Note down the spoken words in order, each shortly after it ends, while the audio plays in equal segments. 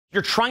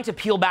You're trying to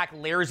peel back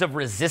layers of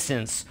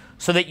resistance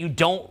so that you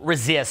don't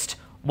resist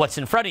what's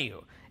in front of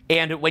you.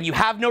 And when you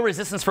have no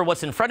resistance for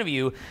what's in front of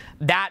you,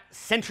 that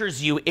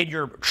centers you in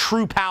your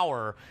true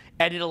power,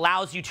 and it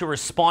allows you to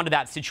respond to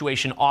that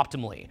situation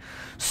optimally.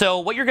 So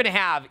what you're going to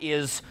have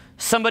is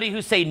somebody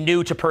who's, say,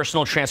 new to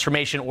personal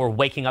transformation or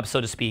waking up,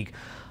 so to speak.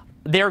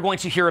 They're going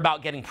to hear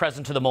about getting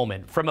present to the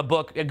moment. From a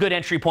book, a good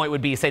entry point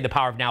would be, say, The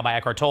Power of Now by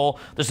Eckhart Tolle.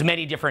 There's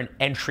many different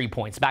entry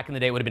points. Back in the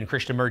day, it would have been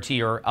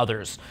Krishnamurti or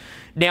others.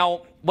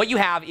 Now, what you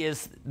have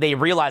is they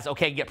realize,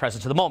 okay, get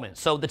present to the moment.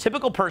 So the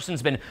typical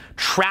person's been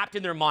trapped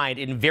in their mind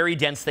in very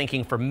dense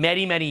thinking for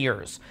many, many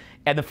years.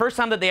 And the first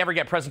time that they ever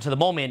get present to the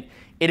moment,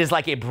 it is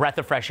like a breath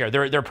of fresh air.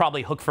 They're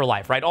probably hooked for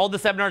life, right? All the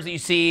seminars that you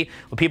see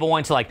with people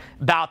wanting to like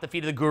bow at the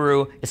feet of the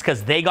guru is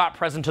because they got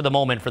present to the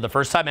moment for the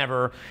first time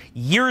ever.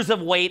 Years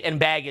of weight and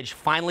baggage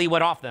finally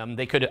went off them.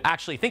 They could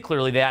actually think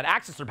clearly. They had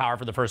access to power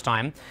for the first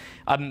time.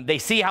 They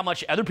see how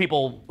much other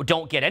people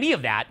don't get any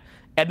of that,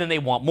 and then they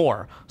want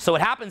more. So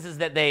what happens is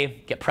that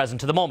they get present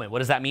to the moment. What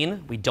does that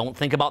mean? We don't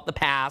think about the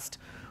past.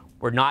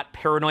 We're not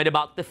paranoid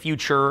about the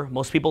future.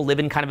 Most people live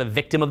in kind of a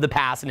victim of the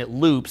past, and it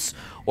loops,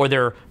 or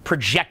they're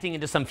projecting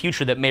into some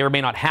future that may or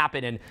may not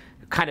happen and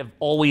kind of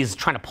always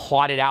trying to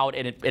plot it out,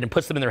 and it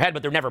puts them in their head,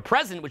 but they're never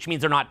present, which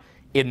means they're not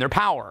in their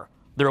power.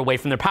 They're away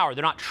from their power.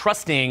 They're not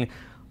trusting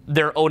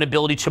their own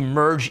ability to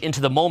merge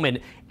into the moment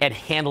and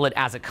handle it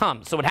as it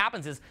comes. So what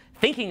happens is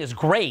thinking is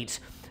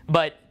great,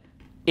 but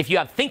if you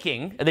have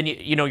thinking, and then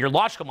you know your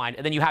logical mind,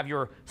 and then you have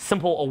your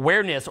simple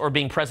awareness or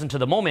being present to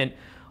the moment,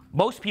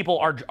 most people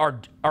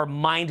are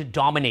mind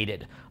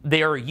dominated.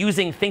 They're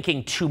using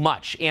thinking too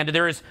much. And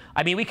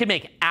we could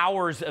make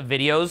hours of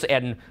videos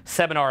and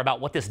seminar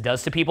about what this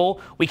does to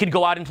people. We could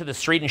go out into the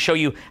street and show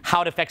you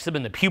how it affects them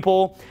in the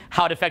pupil,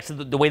 how it affects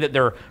the way that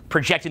they're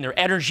projecting their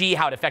energy,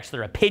 how it affects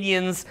their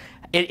opinions.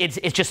 It's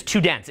just too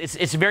dense.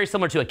 It's very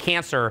similar to a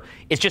cancer.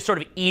 It's just sort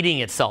of eating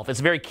itself. It's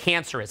very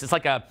cancerous. It's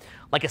like a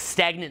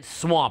stagnant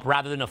swamp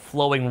rather than a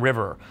flowing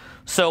river.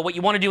 So what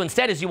you want to do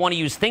instead is you want to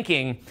use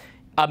thinking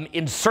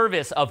in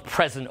service of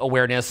present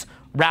awareness,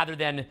 rather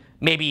than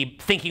maybe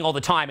thinking all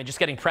the time and just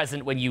getting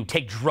present when you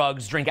take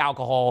drugs, drink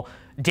alcohol,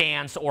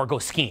 dance, or go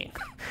skiing,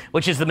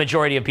 which is the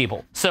majority of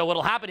people. So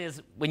what'll happen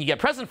is when you get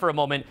present for a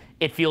moment,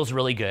 it feels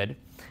really good.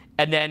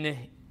 And then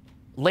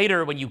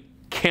later, when you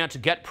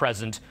can't get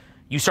present,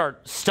 you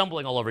start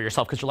stumbling all over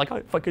yourself because you're like, oh,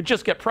 if I could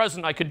just get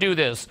present, I could do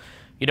this.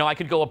 You know, I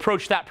could go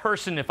approach that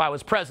person if I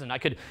was present. I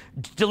could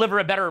deliver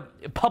a better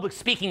public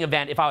speaking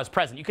event if I was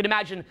present. You can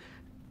imagine.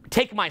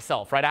 Take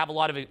myself, right? I have a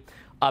lot of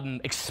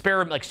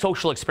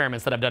social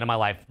experiments that I've done in my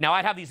life. Now,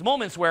 I'd have these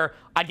moments where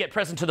I'd get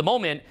present to the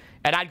moment,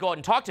 and I'd go out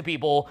and talk to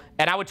people,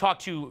 and I would talk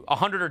to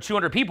 100 or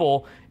 200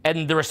 people,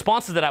 and the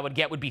responses that I would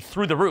get would be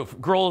through the roof.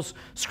 Girls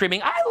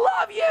screaming, I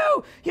love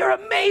you! You're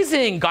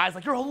amazing! Guys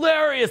like, you're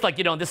hilarious! Like,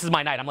 you know, this is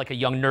my night. I'm like a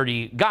young,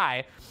 nerdy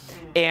guy,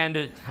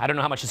 and I don't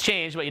know how much has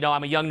changed, but, you know,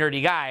 I'm a young,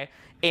 nerdy guy,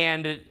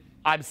 and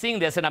I'm seeing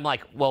this, and I'm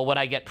like, well, when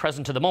I get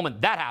present to the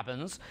moment, that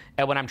happens,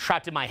 and when I'm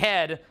trapped in my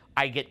head,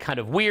 I get kind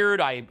of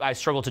weird, I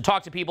struggle to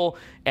talk to people,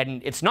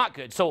 and it's not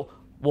good. So,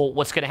 well,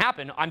 what's going to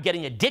happen? I'm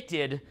getting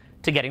addicted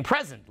to getting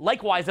present.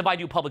 Likewise, if I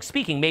do public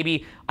speaking,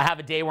 maybe I have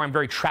a day where I'm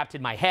very trapped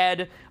in my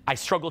head, I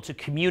struggle to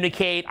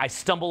communicate, I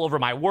stumble over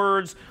my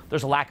words,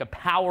 there's a lack of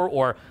power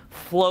or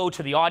flow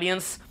to the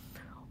audience.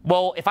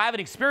 Well, if I have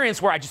an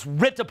experience where I just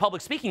ripped a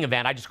public speaking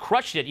event, I just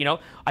crushed it, you know,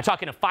 I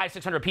talk into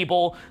 500-600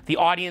 people, the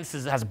audience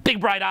has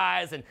big bright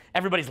eyes, and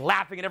everybody's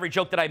laughing at every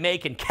joke that I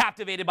make and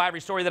captivated by every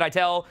story that I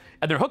tell,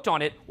 and they're hooked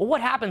on it. Well, what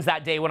happens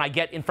that day when I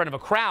get in front of a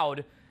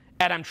crowd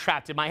and I'm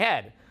trapped in my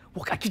head?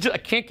 Well, I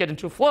can't get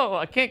into a flow,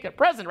 I can't get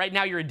present. Right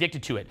now you're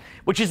addicted to it,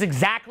 which is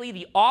exactly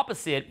the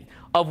opposite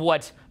of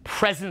what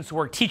presence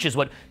work teaches,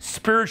 what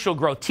spiritual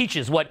growth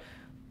teaches, what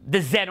the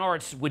Zen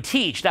arts would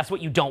teach. That's what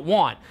you don't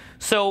want.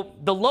 So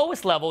the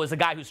lowest level is a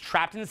guy who's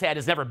trapped in his head,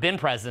 has never been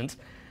present,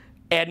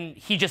 and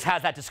he just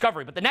has that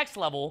discovery. But the next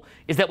level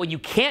is that when you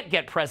can't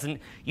get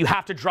present, you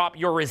have to drop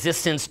your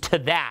resistance to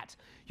that.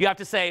 You have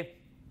to say,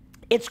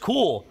 it's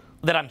cool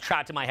that I'm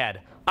trapped in my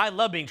head. I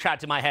love being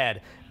trapped in my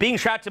head. Being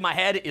trapped in my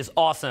head is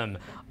awesome.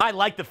 I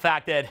like the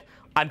fact that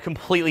I'm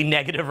completely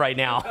negative right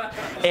now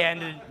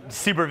and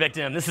super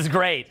victim. This is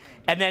great.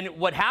 And then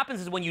what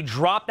happens is when you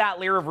drop that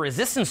layer of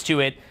resistance to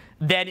it,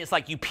 then it's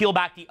like you peel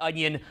back the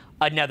onion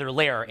another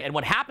layer. And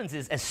what happens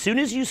is as soon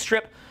as you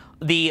strip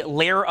the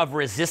layer of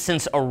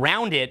resistance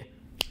around it,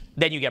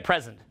 then you get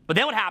present. But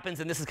then what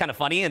happens, and this is kind of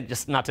funny, and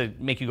just not to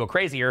make you go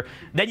crazy here,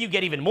 then you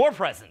get even more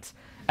present.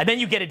 And then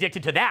you get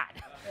addicted to that.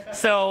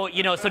 So,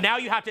 you know, so now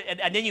you have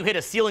to, and then you hit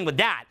a ceiling with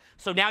that.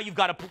 So now you've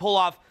got to pull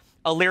off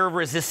a layer of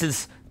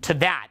resistance to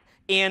that.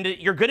 And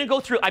you're going to go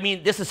through, I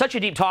mean, this is such a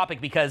deep topic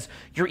because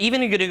you're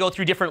even going to go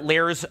through different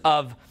layers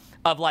of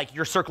like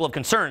your circle of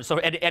concern. So,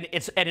 and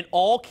it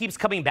all keeps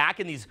coming back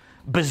in these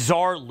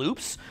bizarre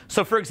loops.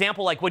 So for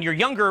example, like when you're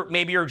younger,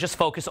 maybe you're just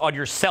focused on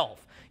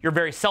yourself. You're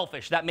very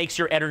selfish. That makes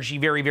your energy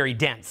very, very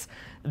dense.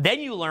 Then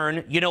you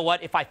learn, you know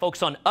what, if I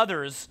focus on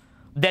others,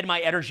 then my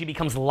energy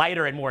becomes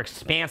lighter and more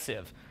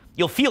expansive.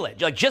 You'll feel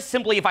it. Like just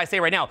simply if I say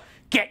right now,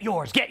 get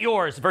yours,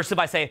 versus if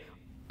I say,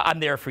 I'm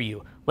there for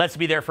you. Let's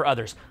be there for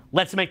others.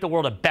 Let's make the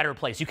world a better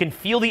place. You can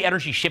feel the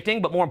energy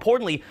shifting, but more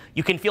importantly,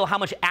 you can feel how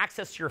much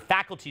access to your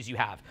faculties you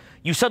have.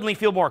 You suddenly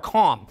feel more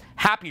calm,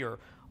 happier,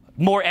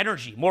 more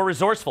energy, more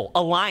resourceful,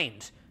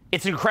 aligned.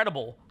 It's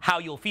incredible how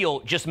you'll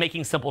feel just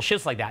making simple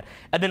shifts like that.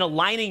 And then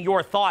aligning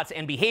your thoughts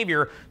and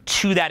behavior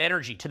to that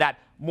energy, to that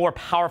more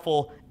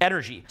powerful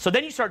energy. So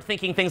then you start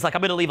thinking things like,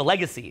 I'm gonna leave a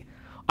legacy.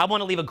 I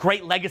want to leave a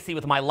great legacy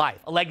with my life,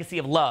 a legacy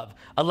of love,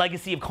 a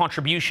legacy of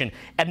contribution,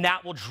 and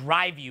that will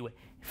drive you,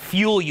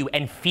 fuel you,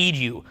 and feed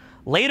you.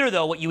 Later,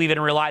 though, what you even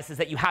realize is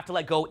that you have to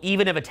let go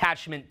even of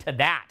attachment to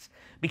that.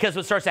 Because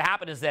what starts to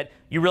happen is that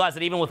you realize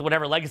that even with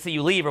whatever legacy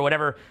you leave or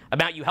whatever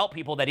amount you help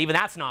people, that even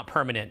that's not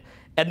permanent.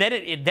 And then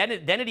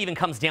it even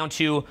comes down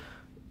to,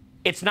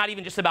 it's not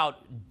even just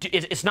about,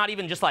 it's not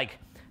even just like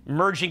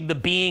merging the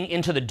being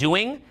into the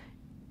doing.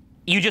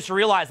 You just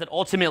realize that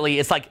ultimately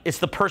it's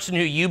the person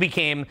who you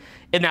became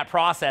in that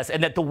process,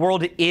 and that the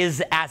world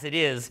is as it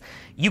is.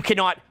 You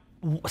cannot,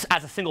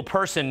 as a single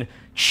person,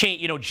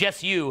 change,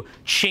 just you,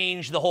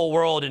 change the whole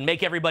world and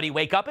make everybody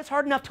wake up. It's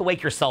hard enough to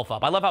wake yourself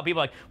up. I love how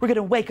people are like, we're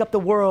gonna wake up the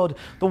world.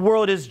 The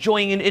world is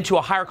joining into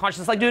a higher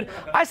consciousness. Like, dude,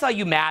 I saw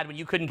you mad when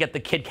you couldn't get the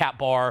Kit Kat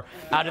bar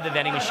out of the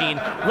vending machine.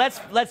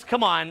 Let's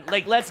come on,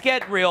 like, let's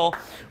get real,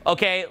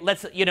 okay?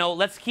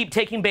 Let's keep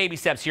taking baby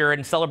steps here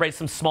and celebrate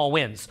some small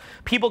wins.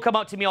 People come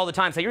up to me all the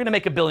time and say, you're gonna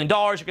make $1 billion,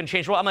 you're gonna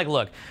change the world. I'm like,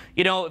 look,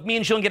 if me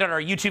and Julien get on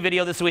our YouTube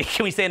video this week,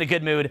 can we stay in a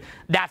good mood?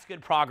 That's good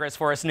progress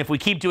for us, and if we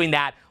keep doing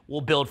that, we'll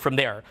build from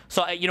there.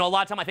 So, a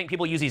lot of time I think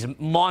people use these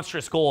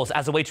monstrous goals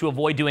as a way to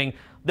avoid doing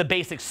the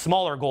basic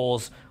smaller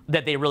goals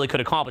that they really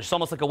could accomplish. It's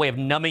almost like a way of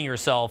numbing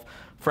yourself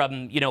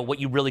from, what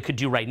you really could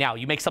do right now.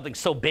 You make something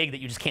so big that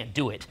you just can't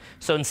do it.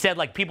 So instead,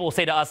 like, people will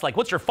say to us, like,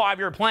 what's your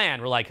 5-year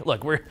plan? We're like,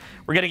 look, we're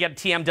gonna get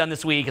TM done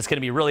this week. It's gonna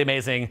be really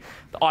amazing.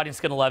 The audience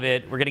is gonna love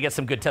it. We're gonna get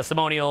some good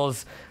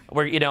testimonials.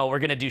 We're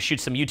gonna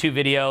shoot some YouTube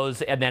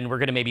videos, and then we're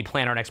gonna maybe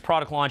plan our next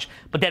product launch.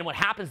 But then what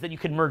happens, then you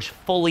can merge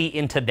fully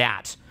into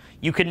that.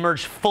 You can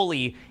merge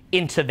fully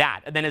into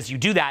that. And then as you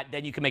do that,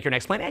 then you can make your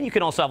next plan, and you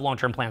can also have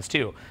long-term plans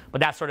too.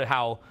 But that's sort of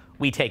how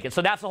we take it.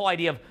 So that's the whole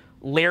idea of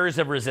layers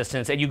of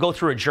resistance, and you go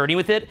through a journey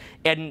with it.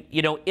 And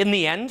in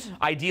the end,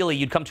 ideally,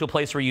 you'd come to a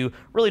place where you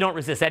really don't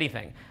resist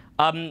anything.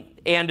 And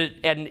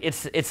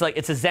it's like,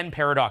 it's a Zen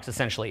paradox,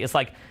 essentially. It's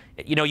like,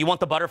 you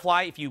want the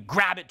butterfly. If you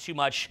grab it too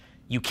much,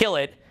 you kill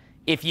it.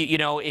 If you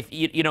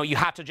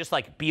have to just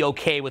like be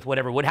okay with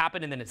whatever would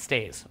happen, and then it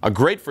stays. A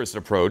great first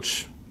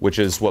approach, which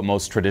is what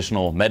most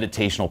traditional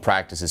meditational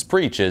practices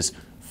preach, is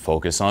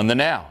focus on the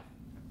now.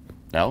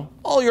 No,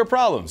 all your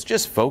problems,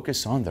 just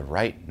focus on the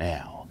right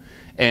now.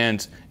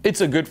 And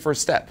it's a good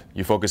first step.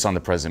 You focus on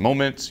the present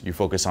moment, you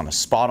focus on a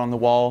spot on the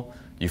wall,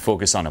 you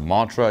focus on a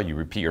mantra, you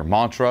repeat your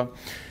mantra.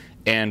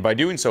 And by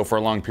doing so for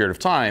a long period of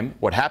time,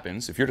 what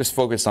happens, if you're just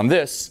focused on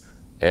this,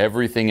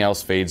 everything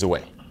else fades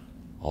away.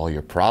 All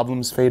your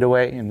problems fade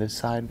away, and this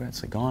side,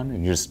 it's like gone,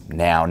 and you're just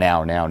now.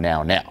 Now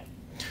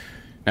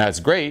it's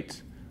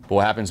great, but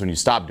what happens when you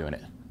stop doing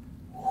it?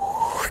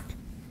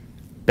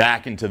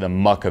 Back into the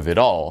muck of it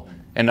all,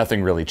 and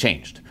nothing really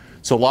changed.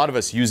 So a lot of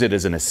us use it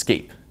as an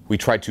escape. We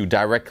try to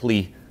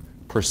directly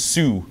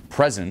pursue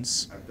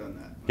presence. I've done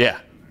that. Yeah.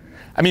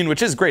 I mean,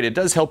 which is great. It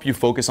does help you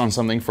focus on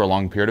something for a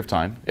long period of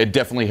time. It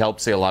definitely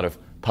helps, say, a lot of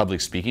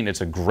public speaking. It's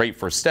a great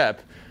first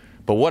step.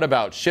 But what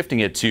about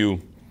shifting it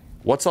to,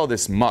 what's all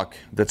this muck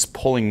that's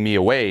pulling me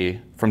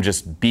away from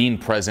just being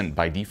present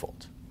by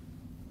default?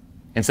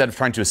 Instead of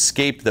trying to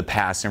escape the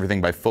past and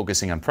everything by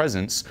focusing on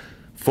presence,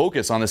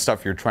 focus on the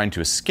stuff you're trying to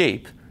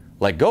escape,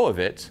 let go of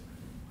it,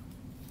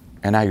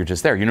 and now you're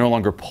just there. You're no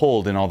longer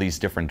pulled in all these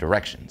different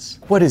directions.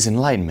 What is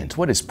enlightenment?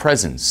 What is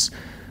presence?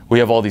 We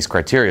have all these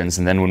criterions,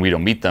 and then when we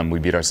don't meet them, we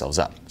beat ourselves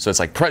up. So it's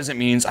like present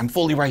means I'm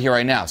fully right here,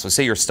 right now. So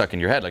say you're stuck in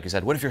your head, like you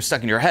said. What if you're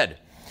stuck in your head?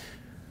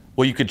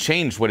 Well, you could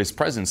change what is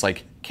presence.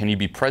 Like, can you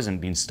be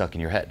present being stuck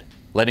in your head?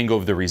 Letting go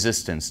of the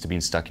resistance to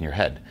being stuck in your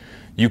head.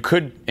 You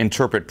could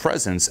interpret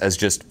presence as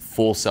just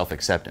full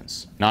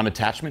self-acceptance.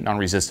 Non-attachment,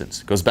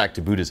 non-resistance. Goes back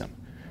to Buddhism.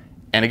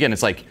 And again,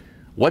 it's like,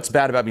 what's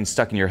bad about being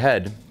stuck in your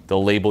head? The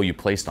label you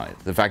placed on it.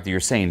 The fact that you're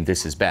saying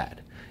this is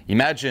bad.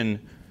 Imagine,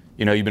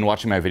 you've been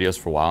watching my videos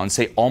for a while, and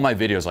say all my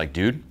videos like,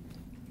 dude,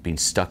 being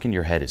stuck in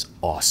your head is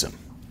awesome.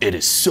 It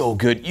is so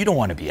good. You don't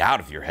want to be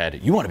out of your head.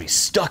 You want to be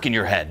stuck in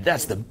your head.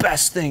 That's the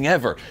best thing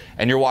ever.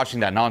 And you're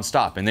watching that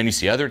nonstop. And then you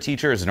see other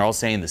teachers and they're all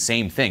saying the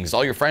same things.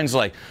 All your friends are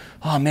like,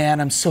 oh man,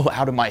 I'm so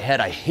out of my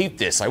head. I hate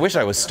this. I wish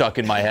I was stuck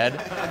in my head.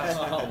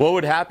 What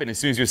would happen as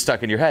soon as you're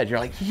stuck in your head? You're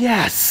like,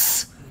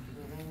 yes.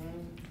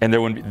 And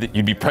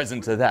you'd be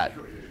present to that.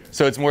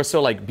 So it's more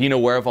so like being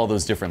aware of all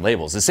those different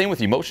labels. The same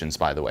with emotions,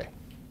 by the way.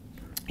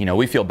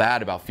 We feel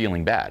bad about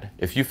feeling bad.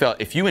 If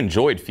you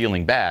enjoyed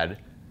feeling bad,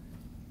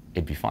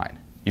 it'd be fine.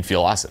 You'd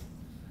feel awesome.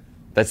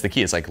 That's the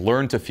key. It's like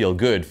learn to feel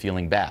good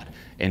feeling bad.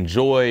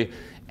 Enjoy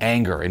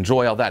anger,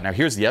 enjoy all that. Now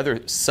here's the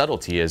other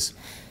subtlety is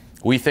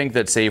we think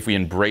that, say, if we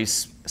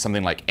embrace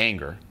something like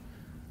anger,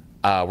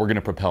 we're going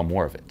to propel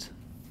more of it.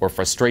 Or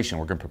frustration,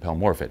 we're going to propel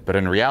more of it. But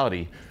in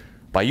reality,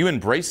 By you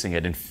embracing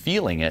it and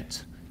feeling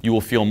it, you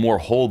will feel more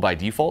whole by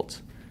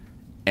default,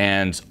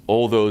 and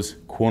all those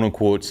quote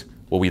unquote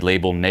what we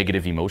label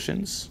negative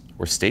emotions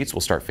or states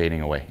will start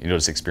fading away. You'll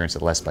just experience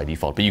it less by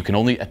default, but you can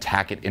only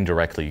attack it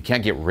indirectly. You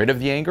can't get rid of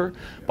the anger.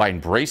 By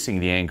embracing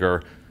the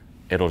anger,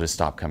 it'll just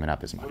stop coming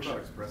up as much. What about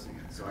expressing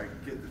it? So I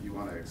get that you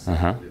want to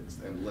accept it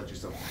and let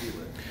yourself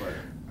feel it, but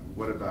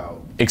what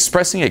about...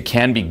 Expressing it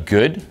can be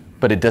good,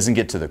 but it doesn't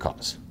get to the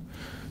cause.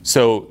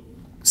 So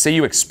say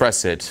you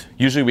express it,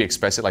 usually we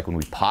express it like when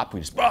we pop,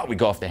 we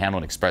go off the handle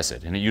and express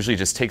it. And it usually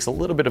just takes a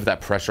little bit of that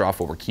pressure off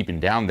what we're keeping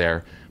down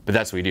there, but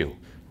that's what we do.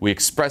 We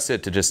express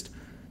it to just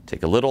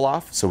take a little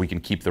off so we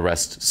can keep the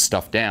rest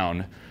stuffed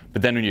down.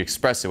 But then when you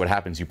express it, what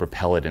happens? You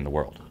propel it in the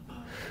world.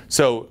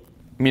 So,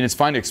 I mean, it's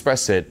fine to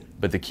express it,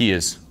 but the key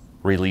is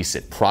release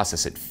it,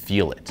 process it,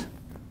 feel it.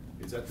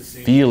 Is that the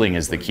same Feeling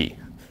is the key.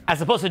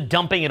 As opposed to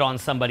dumping it on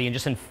somebody and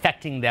just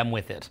infecting them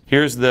with it.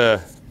 Here's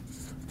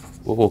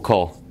what we'll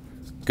call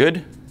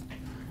good.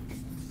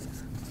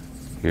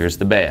 Here's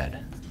the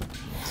bad.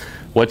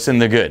 What's in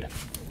the good?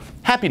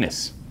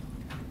 Happiness,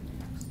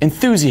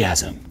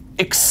 enthusiasm,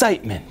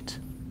 excitement,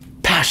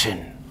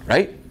 passion,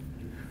 right?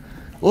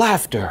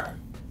 Laughter.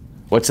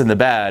 What's in the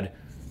bad?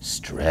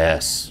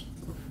 Stress,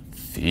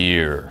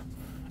 fear,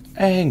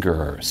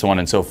 anger, so on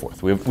and so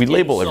forth. We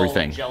label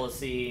everything.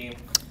 Jealousy.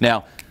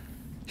 Now,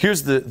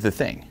 here's the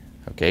thing,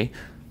 okay?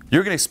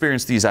 You're going to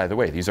experience these either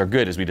way. These are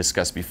good, as we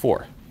discussed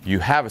before. You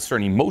have a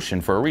certain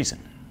emotion for a reason.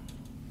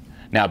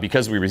 Now,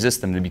 because we resist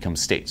them, they become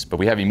states, but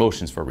we have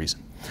emotions for a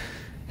reason.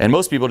 And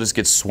most people just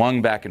get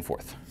swung back and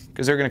forth,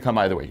 because they're going to come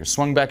either way. You're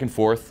swung back and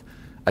forth,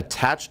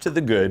 attached to the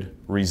good,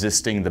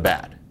 resisting the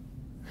bad.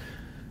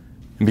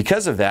 And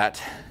because of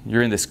that,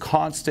 you're in this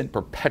constant,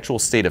 perpetual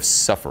state of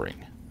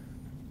suffering.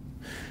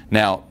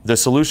 Now, the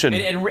solution...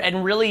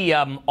 And really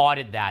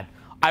audit that.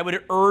 I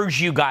would urge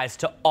you guys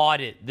to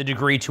audit the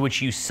degree to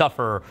which you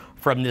suffer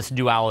from this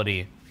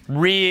duality.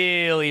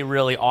 Really,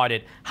 really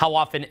audit. How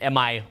often am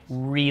I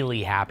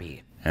really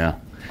happy? Yeah.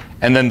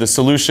 And then the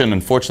solution,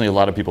 unfortunately, a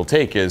lot of people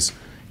take is,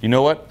 you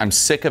know what? I'm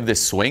sick of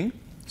this swing.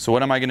 So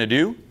what am I going to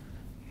do?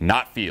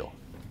 Not feel.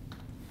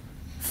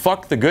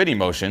 Fuck the good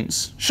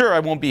emotions. Sure, I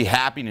won't be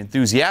happy and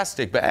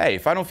enthusiastic, but hey,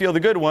 if I don't feel the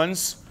good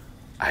ones,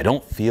 I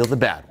don't feel the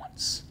bad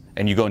ones.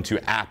 And you go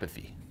into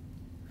apathy.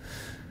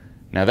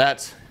 Now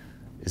that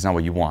is not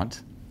what you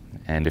want.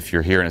 And if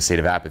you're here in a state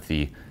of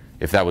apathy,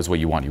 if that was what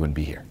you want, you wouldn't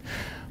be here.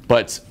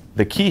 But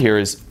the key here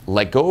is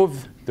let go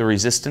of the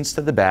resistance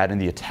to the bad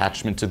and the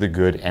attachment to the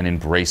good and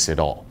embrace it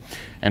all.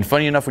 And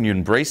funny enough, when you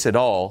embrace it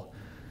all,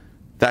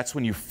 that's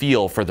when you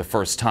feel for the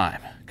first time.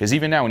 Because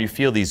even now, when you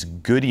feel these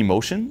good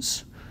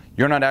emotions,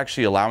 you're not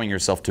actually allowing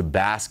yourself to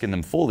bask in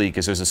them fully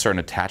because there's a certain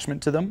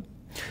attachment to them.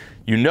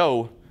 You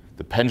know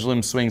the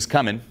pendulum swing's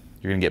coming.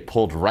 You're going to get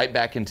pulled right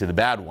back into the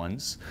bad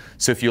ones.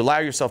 So if you allow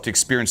yourself to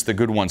experience the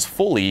good ones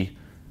fully,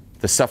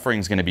 the suffering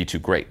is going to be too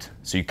great.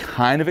 So you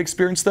kind of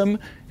experience them,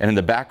 and in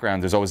the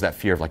background, there's always that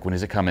fear of like, when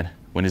is it coming?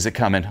 When is it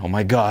coming? Oh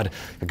my God,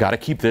 I got to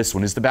keep this.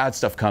 When is the bad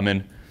stuff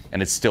coming?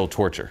 And it's still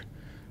torture.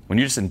 When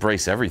you just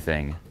embrace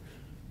everything,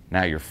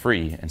 now you're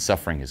free and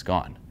suffering is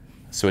gone.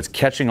 So it's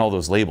catching all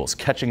those labels,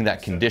 catching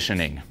that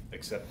conditioning.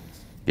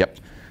 Acceptance. Yep.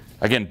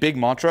 Again, big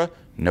mantra,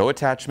 no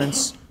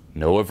attachments,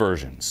 no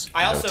aversions.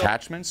 No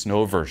attachments,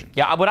 no aversion.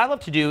 Yeah, what I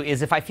love to do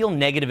is if I feel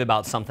negative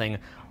about something,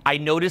 I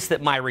notice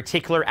that my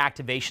reticular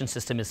activation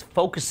system is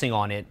focusing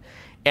on it,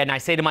 and I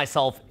say to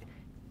myself,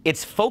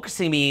 it's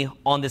focusing me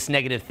on this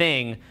negative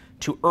thing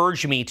to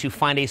urge me to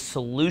find a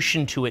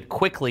solution to it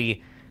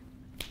quickly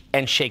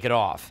and shake it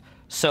off.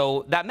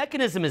 So that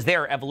mechanism is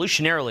there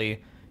evolutionarily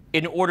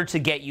in order to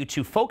get you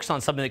to focus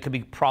on something that could be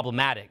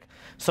problematic.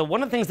 So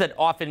one of the things that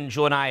often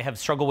Joe and I have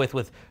struggled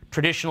with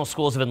traditional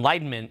schools of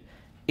enlightenment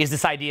is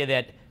this idea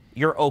that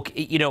you're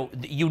okay,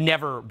 you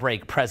never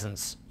break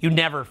presence. You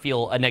never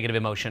feel a negative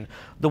emotion.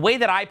 The way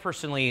that I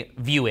personally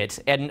view it,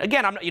 and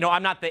again,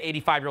 I'm not the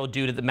 85-year-old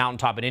dude at the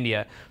mountaintop in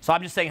India, so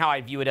I'm just saying how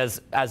I view it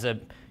as a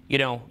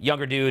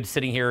younger dude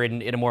sitting here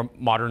in a more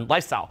modern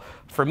lifestyle.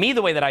 For me,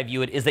 the way that I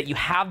view it is that you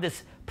have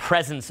this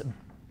presence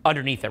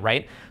underneath it,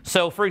 right?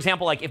 So, for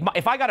example, like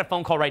if I got a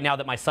phone call right now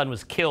that my son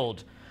was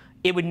killed,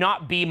 it would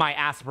not be my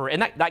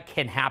and that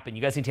can happen.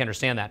 You guys need to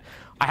understand that.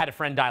 I had a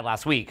friend die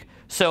last week.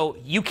 So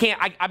you can't,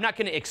 I'm not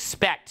going to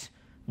expect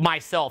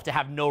myself to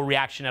have no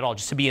reaction at all,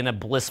 just to be in a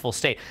blissful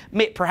state.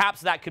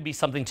 Perhaps that could be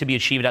something to be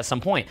achieved at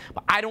some point.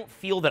 But I don't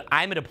feel that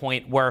I'm at a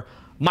point where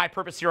my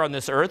purpose here on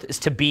this earth is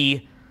to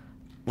be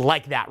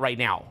like that right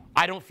now.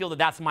 I don't feel that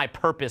that's my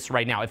purpose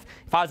right now. If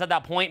I was at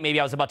that point, maybe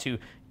I was about to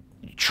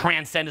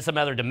transcend to some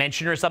other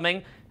dimension or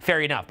something, fair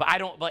enough. But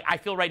I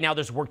feel right now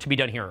there's work to be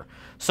done here.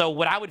 So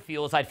what I would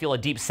feel is I'd feel a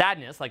deep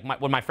sadness. Like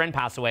when my friend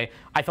passed away,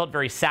 I felt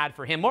very sad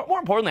for him. More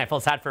importantly, I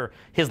felt sad for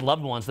his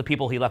loved ones, the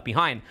people he left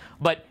behind.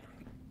 But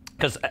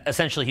because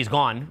essentially he's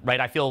gone,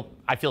 right? I feel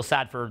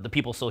sad for the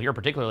people still here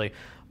particularly.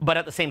 But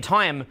at the same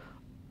time,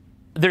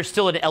 there's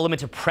still an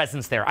element of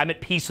presence there. I'm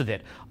at peace with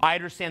it. I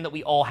understand that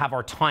we all have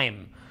our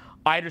time.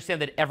 I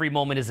understand that every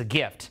moment is a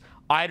gift.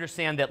 I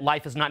understand that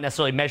life is not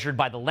necessarily measured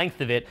by the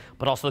length of it,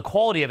 but also the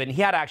quality of it. And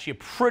he had actually a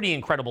pretty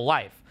incredible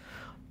life.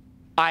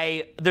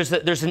 There's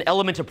an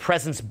element of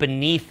presence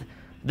beneath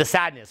the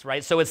sadness,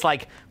 right? So it's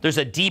like there's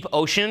a deep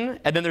ocean,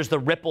 and then there's the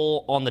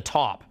ripple on the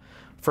top.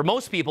 For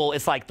most people,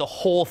 it's like the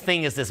whole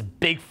thing is this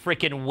big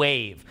freaking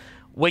wave.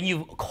 When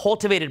you've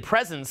cultivated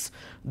presence,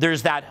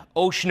 there's that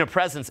ocean of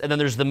presence, and then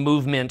there's the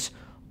movement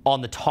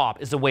on the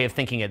top is a way of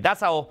thinking it.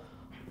 That's how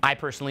I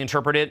personally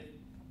interpret it.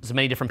 There's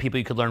many different people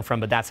you could learn from,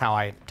 but that's how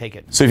I take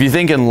it. So if you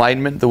think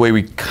enlightenment, the way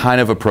we kind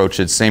of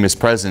approach it, same as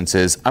presence,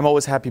 is I'm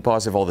always happy,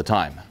 positive all the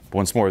time. But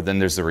once more, then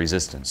there's the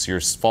resistance.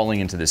 You're falling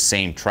into the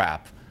same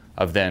trap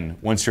of then,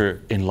 once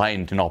you're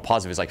enlightened and all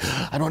positive, it's like,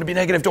 I don't want to be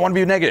negative, don't want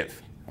to be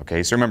negative.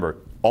 Okay, so remember,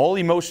 all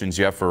emotions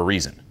you have for a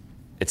reason.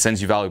 It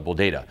sends you valuable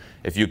data.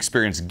 If you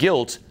experience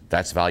guilt,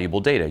 that's valuable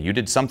data. You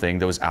did something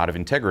that was out of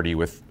integrity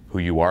with who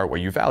you are,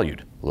 what you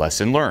valued.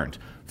 Lesson learned.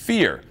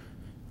 Fear.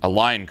 A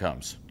lion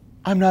comes.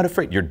 I'm not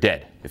afraid. You're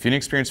dead. If you didn't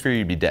experience fear,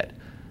 you'd be dead.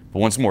 But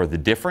once more, the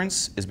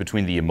difference is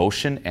between the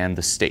emotion and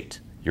the state.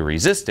 You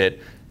resist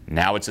it,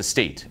 now it's a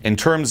state. In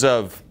terms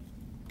of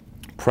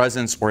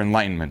presence or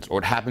enlightenment, or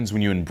what happens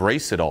when you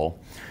embrace it all,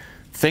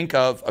 think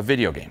of a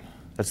video game.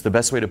 That's the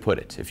best way to put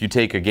it. If you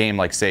take a game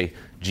like, say,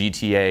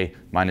 GTA,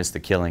 minus the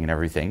killing and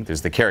everything,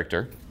 there's the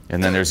character,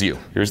 and then there's you.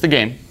 Here's the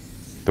game,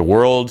 the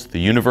world, the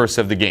universe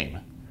of the game.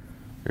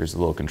 Here's the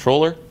little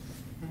controller.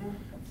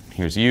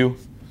 Here's you,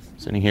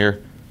 sitting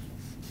here,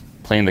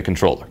 playing the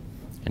controller.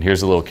 And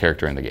here's a little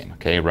character in the game,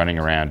 okay, running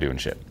around doing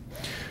shit.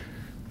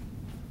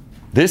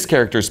 This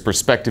character's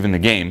perspective in the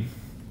game,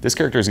 this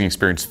character is going to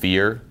experience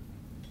fear,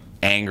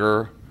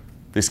 anger.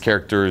 This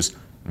character's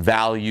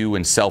value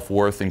and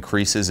self-worth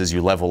increases as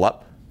you level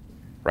up,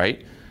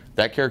 right?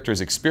 That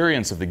character's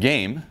experience of the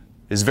game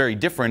is very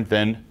different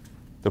than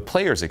the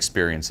player's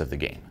experience of the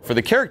game. For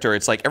the character,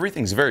 it's like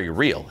everything's very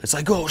real. It's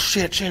like, oh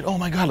shit, oh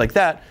my God, like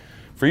that.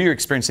 For you, you're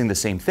experiencing the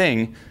same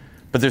thing,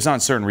 but there's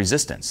not certain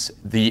resistance.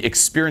 The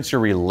experience,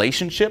 your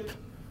relationship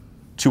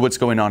to what's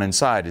going on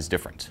inside is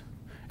different.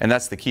 And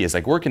that's the key. It's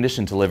like we're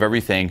conditioned to live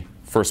everything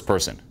first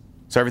person.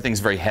 So everything's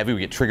very heavy, we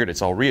get triggered,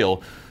 it's all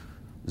real.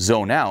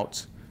 Zone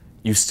out,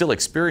 you still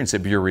experience it,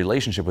 but your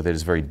relationship with it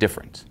is very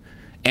different.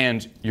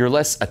 And you're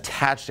less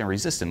attached and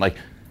resistant. Like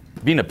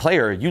being a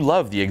player, you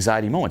love the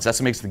anxiety moments. That's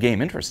what makes the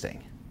game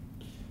interesting.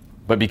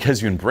 But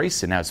because you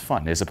embrace it, now it's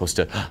fun, as opposed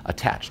to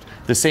attached.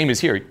 The same is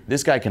here.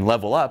 This guy can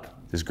level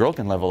up, this girl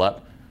can level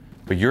up,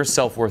 but your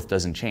self-worth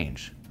doesn't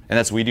change. And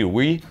that's what we do.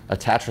 We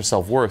attach our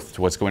self-worth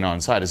to what's going on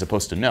inside, as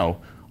opposed to,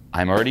 no,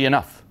 I'm already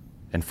enough.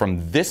 And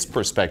from this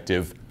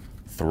perspective,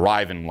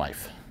 thrive in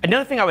life.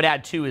 Another thing I would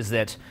add too is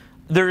that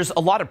there's a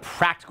lot of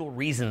practical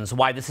reasons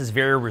why this is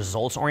very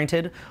results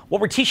oriented.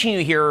 What we're teaching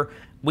you here,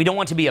 we don't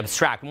want to be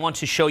abstract. We want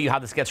to show you how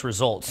this gets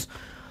results.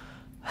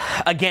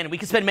 Again, we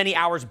could spend many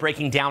hours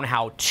breaking down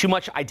how too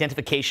much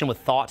identification with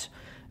thought,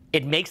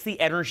 it makes the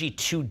energy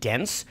too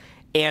dense.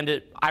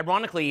 And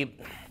ironically,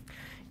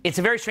 it's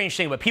a very strange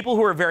thing, but people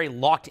who are very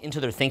locked into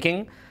their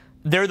thinking,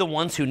 they're the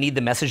ones who need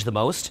the message the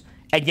most,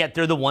 and yet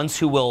they're the ones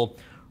who will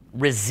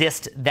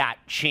resist that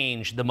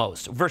change the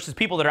most, versus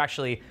people that are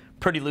actually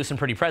pretty loose and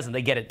pretty present.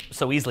 They get it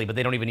so easily, but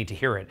they don't even need to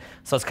hear it.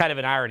 So it's kind of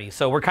an irony.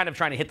 So we're kind of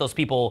trying to hit those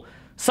people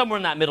somewhere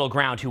in that middle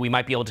ground who we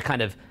might be able to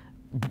kind of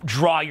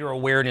draw your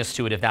awareness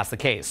to it if that's the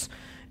case.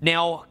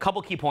 Now, a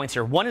couple key points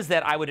here. One is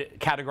that I would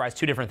categorize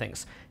two different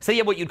things. Say you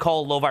have what you'd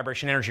call low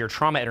vibration energy or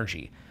trauma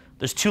energy.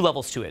 There's two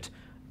levels to it.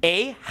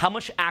 A, how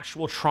much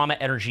actual trauma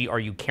energy are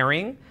you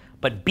carrying?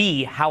 But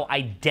B, how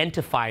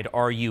identified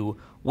are you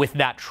with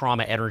that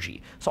trauma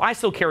energy? So I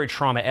still carry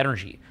trauma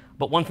energy.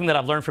 But one thing that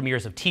I've learned from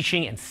years of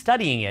teaching and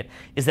studying it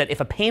is that if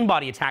a pain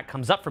body attack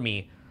comes up for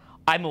me,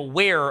 I'm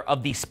aware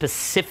of the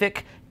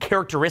specific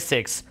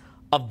characteristics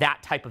of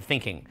that type of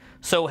thinking.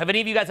 So have any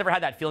of you guys ever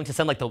had that feeling to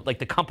send like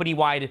the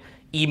company-wide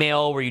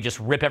email where you just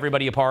rip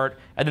everybody apart,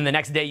 and then the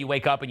next day you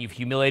wake up and you've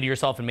humiliated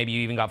yourself and maybe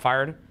you even got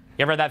fired?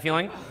 You ever had that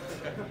feeling?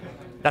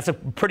 That's a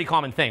pretty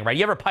common thing, right?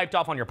 You ever piped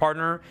off on your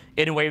partner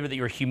in a way that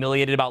you were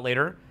humiliated about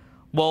later?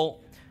 Well,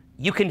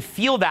 you can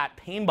feel that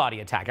pain body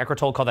attack. Eckhart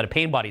Tolle called that a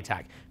pain body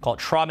attack. Call it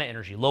trauma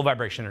energy, low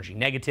vibration energy,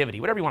 negativity,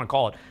 whatever you want to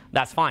call it,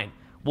 that's fine.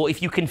 Well,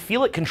 if you can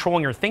feel it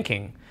controlling your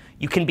thinking,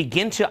 you can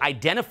begin to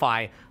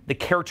identify the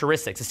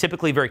characteristics. It's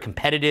typically very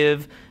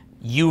competitive,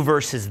 you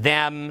versus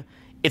them.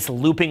 It's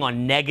looping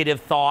on negative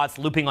thoughts,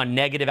 looping on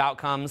negative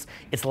outcomes.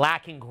 It's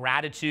lacking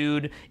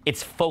gratitude.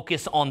 It's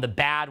focused on the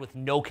bad with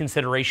no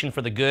consideration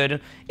for the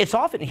good. It's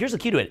often, here's the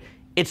key to it,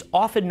 it's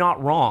often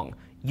not wrong.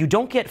 You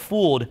don't get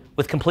fooled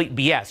with complete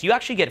BS. You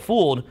actually get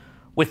fooled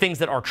with things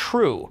that are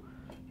true.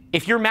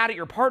 If you're mad at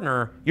your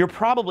partner, you're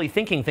probably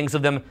thinking things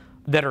of them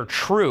that are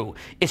true.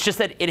 It's just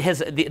that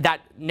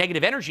that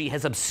negative energy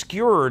has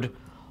obscured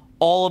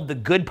all of the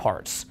good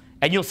parts.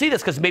 And you'll see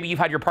this because maybe you've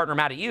had your partner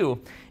mad at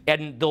you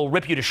and they'll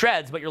rip you to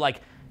shreds, but you're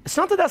like, it's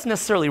not that that's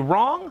necessarily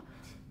wrong,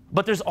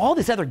 but there's all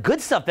this other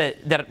good stuff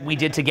that we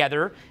did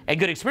together and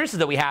good experiences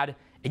that we had,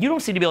 and you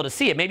don't seem to be able to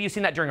see it. Maybe you've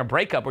seen that during a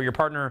breakup where your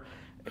partner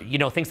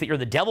thinks that you're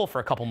the devil for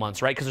a couple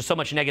months, right? Because there's so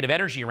much negative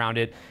energy around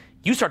it.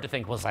 You start to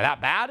think, was I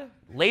that bad?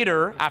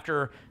 Later,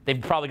 after they've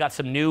probably got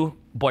some new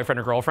boyfriend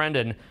or girlfriend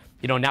and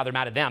now they're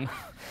mad at them.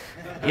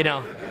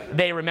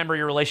 They remember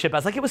your relationship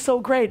as like, it was so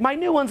great. My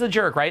new one's a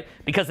jerk, right?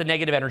 Because the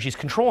negative energy is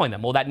controlling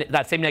them. Well,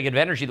 that same negative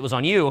energy that was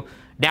on you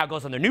now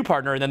goes on their new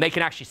partner, and then they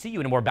can actually see you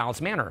in a more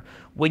balanced manner.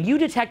 When you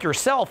detect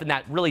yourself in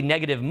that really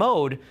negative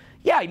mode,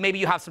 yeah, maybe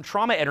you have some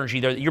trauma energy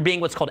there. You're being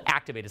what's called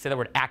activated. Say that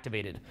word,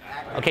 activated.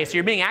 Okay, so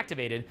you're being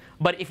activated.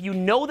 But if you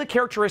know the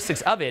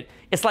characteristics of it,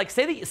 it's like,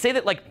 say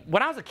that like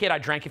when I was a kid, I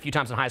drank a few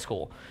times in high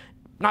school.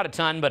 Not a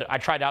ton, but I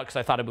tried out because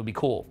I thought it would be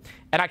cool.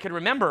 And I could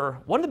remember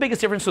one of the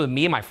biggest differences with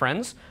me and my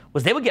friends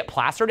was they would get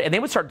plastered and they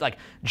would start like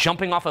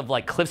jumping off of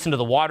like cliffs into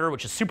the water,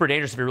 which is super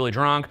dangerous if you're really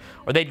drunk,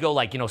 or they'd go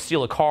like,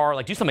 steal a car,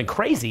 like do something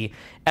crazy.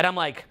 And I'm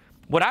like,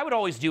 what I would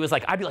always do is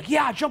like, I'd be like,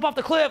 yeah, jump off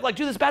the cliff, like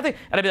do this bad thing.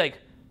 And I'd be like,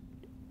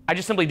 I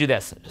just simply do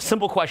this.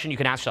 Simple question you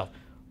can ask yourself.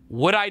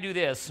 Would I do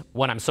this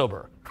when I'm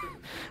sober?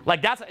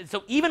 Like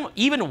so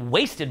even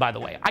wasted, by the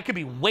way, I could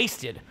be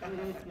wasted.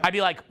 I'd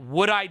be like,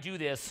 would I do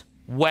this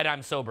when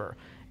I'm sober?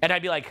 And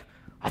I'd be like,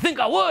 I think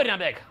I would. And I'd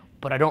be like,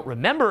 but I don't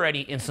remember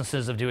any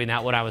instances of doing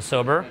that when I was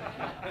sober.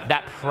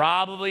 That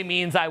probably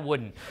means I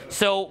wouldn't.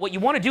 So what you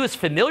want to do is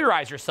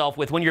familiarize yourself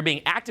with when you're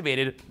being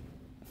activated,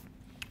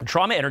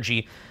 trauma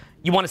energy.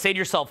 You want to say to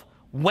yourself,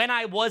 when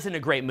I was in a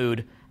great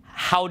mood,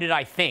 how did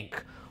I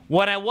think?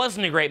 When I was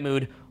in a great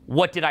mood,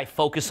 what did I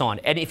focus on?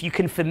 And if you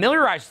can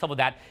familiarize yourself with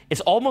that,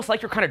 it's almost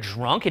like you're kind of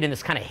drunk and in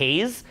this kind of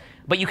haze,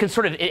 but you can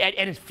sort of,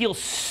 and it feels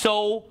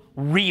so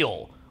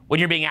real when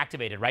you're being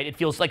activated, right? It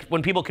feels like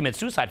when people commit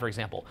suicide, for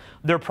example,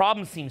 their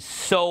problem seems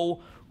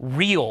so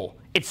real.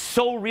 It's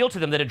so real to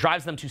them that it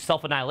drives them to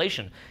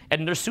self-annihilation.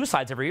 And there's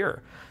suicides every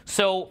year.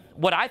 So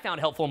what I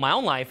found helpful in my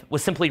own life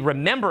was simply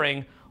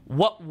remembering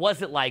what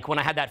was it like when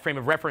I had that frame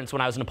of reference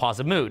when I was in a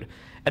positive mood.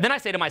 And then I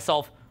say to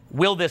myself,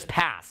 will this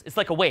pass? It's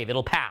like a wave,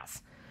 it'll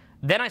pass.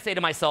 Then I say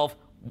to myself,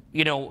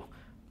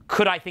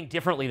 could I think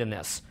differently than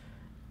this?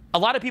 A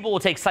lot of people will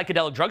take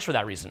psychedelic drugs for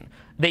that reason.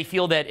 They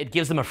feel that it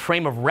gives them a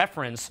frame of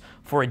reference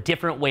for a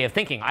different way of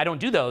thinking. I don't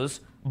do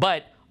those,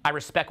 but I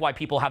respect why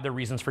people have their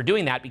reasons for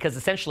doing that because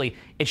essentially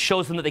it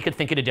shows them that they could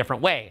think in a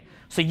different way.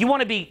 So you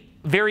want to be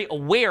very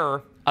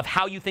aware of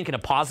how you think in a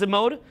positive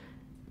mode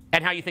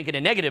and how you think in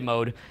a negative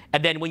mode.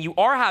 And then when you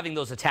are having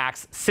those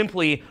attacks,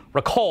 simply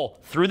recall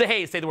through the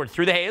haze, say the word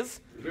through the haze.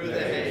 Through the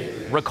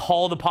haze.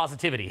 Recall the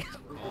positivity.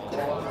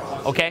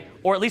 Okay?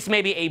 Or at least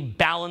maybe a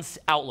balanced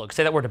outlook.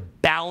 Say that word,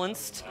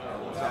 balanced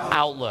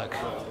outlook.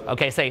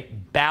 Okay, say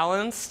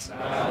balanced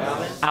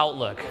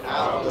outlook. It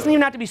doesn't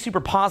even have to be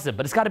super positive,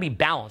 but it's got to be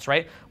balanced,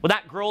 right? Well,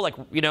 that girl, like,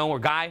 or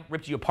guy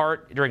ripped you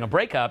apart during a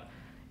breakup,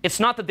 it's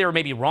not that they were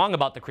maybe wrong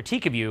about the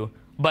critique of you,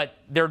 but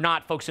they're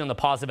not focusing on the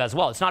positive as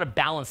well. It's not a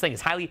balanced thing.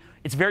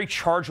 It's very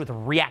charged with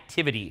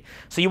reactivity.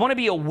 So you want to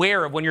be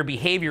aware of when your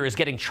behavior is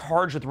getting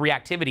charged with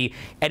reactivity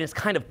and it's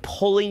kind of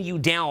pulling you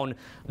down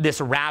this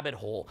rabbit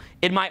hole.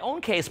 In my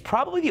own case,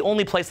 probably the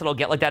only place that I'll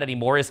get like that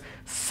anymore is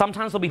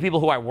sometimes there'll be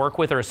people who I work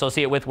with or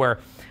associate with where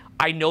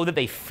I know that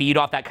they feed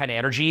off that kind of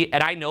energy,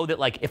 and I know that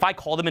like if I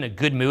call them in a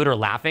good mood or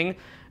laughing,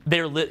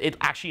 it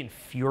actually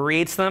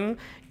infuriates them,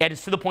 and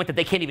it's to the point that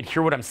they can't even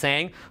hear what I'm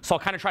saying. So I'll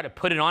kind of try to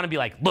put it on and be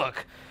like,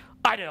 look,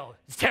 I know,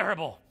 it's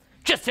terrible,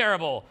 just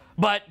terrible,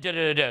 but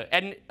da-da-da-da.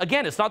 And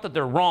again, it's not that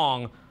they're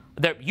wrong.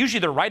 Usually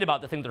they're right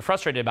about the thing they're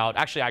frustrated about.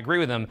 Actually, I agree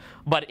with them.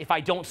 But if I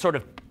don't sort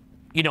of,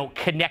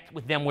 connect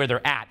with them where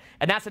they're at.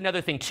 And that's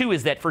another thing, too,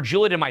 is that for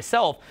Julian and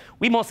myself,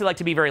 we mostly like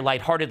to be very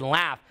lighthearted and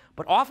laugh.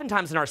 But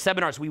oftentimes in our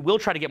seminars, we will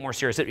try to get more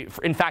serious.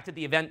 In fact, at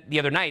the event the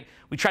other night,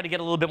 we tried to get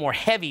a little bit more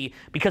heavy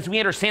because we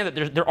understand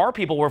that there are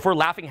people where if we're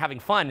laughing, having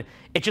fun,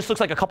 it just looks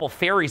like a couple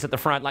fairies at the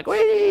front, like,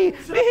 wee,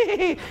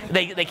 wee.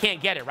 They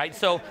can't get it, right?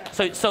 So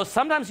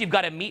sometimes you've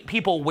got to meet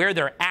people where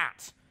they're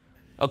at.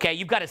 Okay,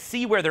 you've got to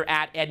see where they're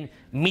at and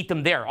meet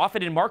them there.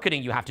 Often in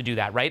marketing, you have to do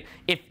that, right?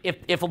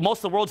 If most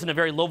of the world's in a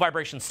very low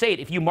vibration state,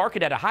 if you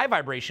market at a high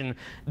vibration,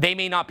 they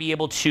may not be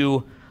able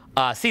to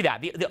see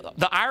that.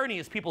 The irony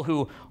is people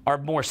who are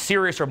more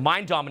serious or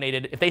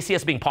mind-dominated, if they see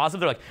us being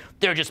positive,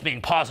 they're just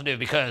being positive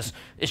because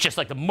it's just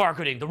like the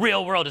marketing. The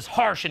real world is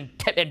harsh and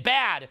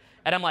bad.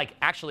 And I'm like,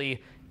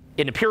 actually,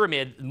 in a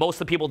pyramid, most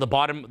of the people at the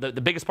bottom,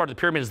 the biggest part of the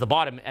pyramid is the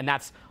bottom, and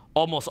that's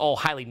almost all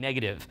highly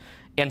negative.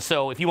 And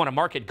so if you want to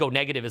market, go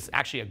negative is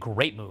actually a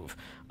great move.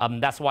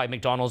 That's why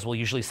McDonald's will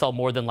usually sell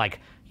more than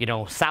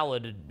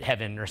salad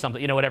heaven or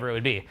something, whatever it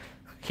would be.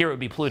 Here it would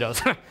be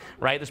Pluto's,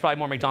 right? There's probably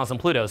more McDonald's than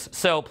Pluto's.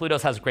 So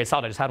Pluto's has a great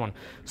salad. I just had one.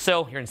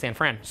 So here in San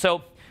Fran.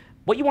 So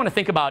what you want to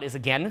think about is,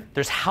 again,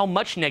 there's how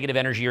much negative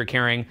energy you're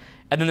carrying,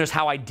 and then there's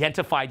how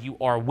identified you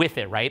are with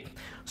it, right?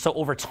 So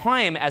over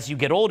time, as you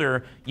get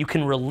older, you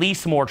can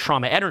release more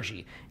trauma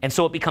energy. And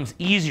so it becomes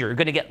easier. You're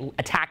going to get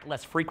attacked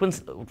less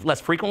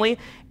frequently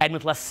and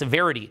with less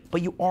severity.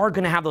 But you are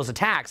going to have those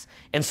attacks.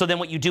 And so then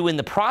what you do in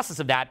the process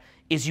of that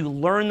is you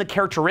learn the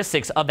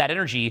characteristics of that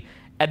energy,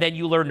 and then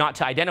you learn not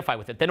to identify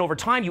with it. Then over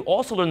time, you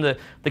also learn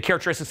the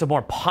characteristics of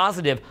more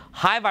positive,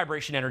 high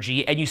vibration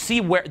energy, and you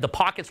see where the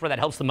pockets where that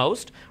helps the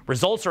most,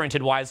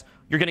 results-oriented wise,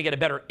 you're gonna get a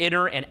better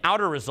inner and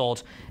outer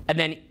result, and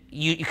then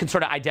you can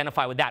sort of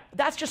identify with that.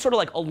 That's just sort of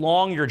like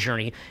along your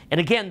journey. And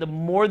again, the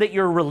more that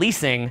you're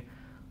releasing,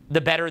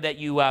 the better that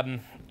you,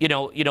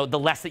 the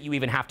less that you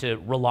even have to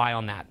rely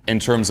on that. In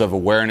terms of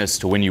awareness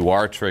to when you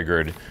are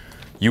triggered,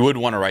 you would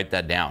want to write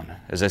that down.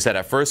 As I said,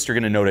 at first you're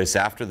going to notice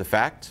after the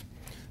fact,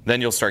 then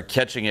you'll start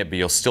catching it, but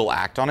you'll still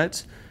act on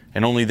it,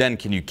 and only then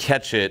can you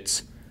catch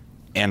it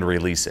and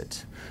release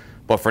it.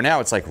 But for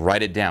now, it's like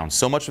write it down.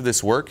 So much of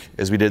this work,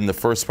 as we did in the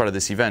first part of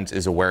this event,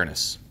 is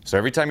awareness. So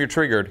every time you're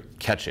triggered,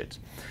 catch it.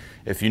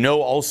 If you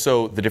know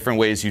also the different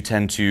ways you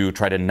tend to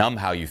try to numb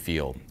how you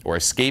feel or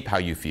escape how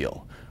you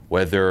feel,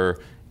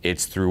 whether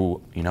it's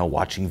through,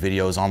 watching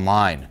videos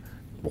online,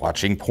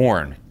 watching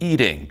porn,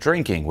 eating,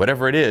 drinking,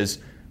 whatever it is,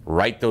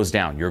 write those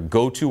down. Your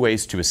go-to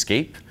ways to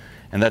escape,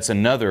 and that's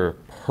another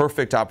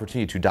perfect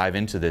opportunity to dive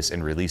into this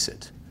and release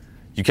it.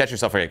 You catch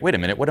yourself like, wait a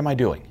minute, what am I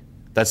doing?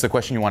 That's the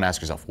question you want to ask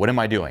yourself. What am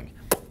I doing?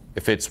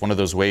 If it's one of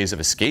those ways of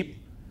escape,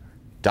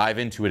 dive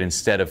into it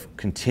instead of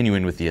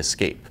continuing with the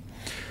escape.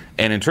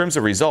 And in terms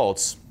of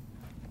results,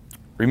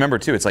 remember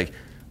too, it's like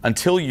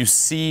until you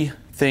see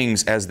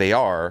things as they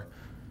are,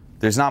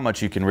 there's not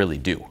much you can really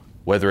do,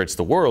 whether it's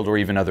the world or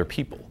even other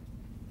people.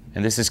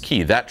 And this is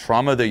key. That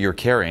trauma that you're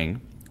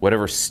carrying,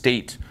 whatever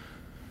state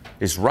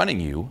is running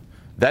you,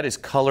 that is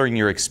coloring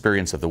your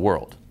experience of the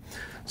world.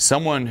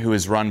 Someone who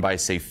is run by,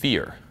 say,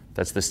 fear,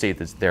 that's the state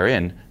that they're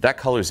in, that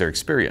colors their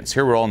experience.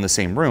 Here we're all in the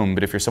same room,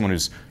 but if you're someone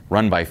who's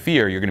run by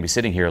fear, you're going to be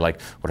sitting here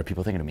like, what are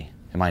people thinking of me?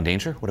 Am I in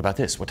danger? What about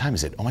this? What time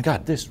is it? Oh my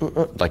God, this,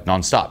 like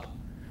nonstop.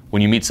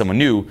 When you meet someone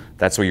new,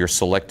 that's where your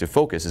selective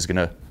focus is going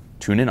to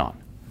tune in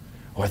on.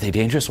 Oh, are they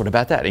dangerous? What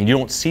about that? And you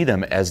don't see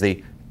them as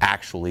they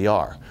actually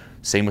are.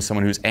 Same with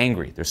someone who's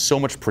angry. There's so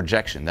much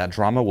projection. That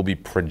drama will be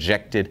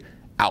projected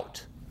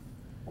out.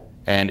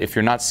 And if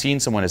you're not seeing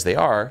someone as they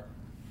are,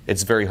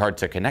 it's very hard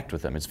to connect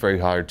with them. It's very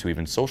hard to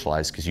even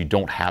socialize because you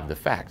don't have the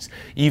facts.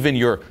 Even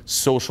your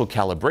social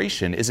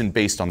calibration isn't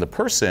based on the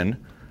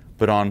person,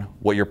 but on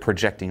what you're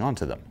projecting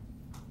onto them.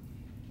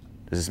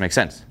 Does this make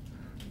sense?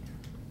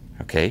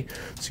 Okay,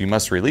 so you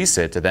must release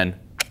it to then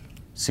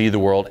see the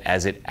world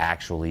as it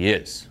actually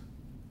is.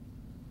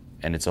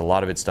 And a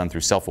lot of it's done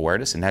through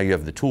self-awareness, and now you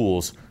have the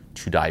tools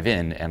to dive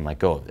in and let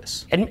go of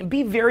this. And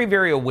be very,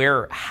 very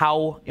aware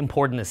how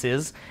important this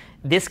is.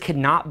 This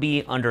cannot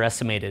be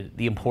underestimated,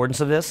 the importance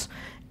of this.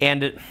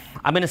 And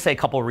I'm going to say a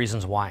couple of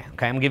reasons why.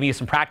 Okay, I'm giving you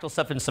some practical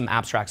stuff and some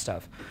abstract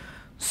stuff.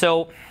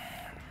 So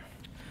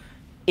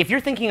if you're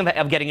thinking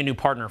of getting a new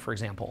partner, for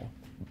example,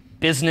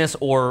 business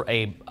or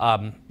a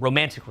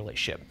romantic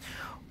relationship,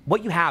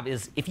 what you have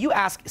is if you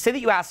ask, say that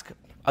you ask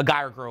a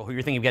guy or girl who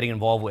you're thinking of getting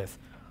involved with,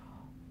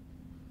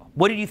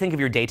 what did you think of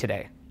your day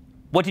today?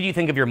 What did you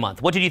think of your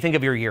month? What did you think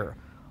of your year?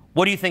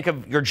 What do you think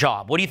of your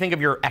job? What do you think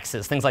of your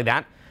exes? Things like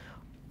that.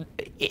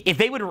 If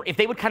they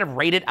would kind of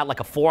rate it at like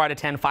a 4 out of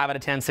 10, 5 out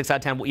of 10, 6 out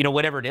of 10,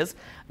 whatever it is,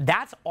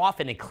 that's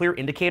often a clear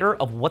indicator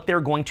of what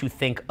they're going to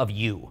think of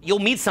you. You'll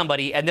meet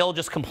somebody and they'll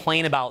just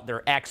complain about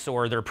their ex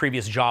or their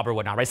previous job or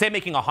whatnot, right? Say I'm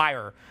making a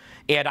hire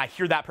and I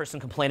hear that person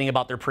complaining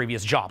about their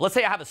previous job. Let's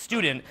say I have a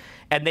student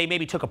and they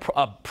maybe took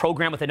a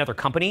program with another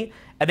company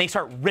and they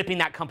start ripping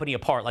that company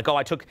apart. Like, oh,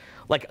 I took,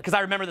 like, because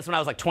I remember this when I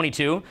was like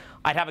 22,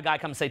 I'd have a guy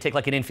come say, take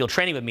like an infield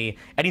training with me,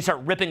 and he'd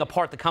start ripping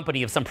apart the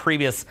company of some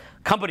previous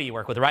company you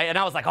work with, right? And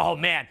I was like, oh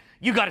man,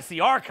 you got to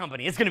see our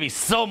company. It's going to be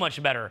so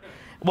much better.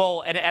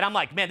 Well, and I'm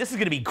like, man, this is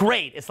going to be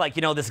great. It's like,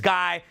 this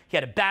guy, he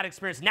had a bad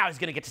experience. Now he's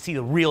going to get to see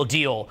the real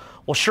deal.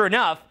 Well, sure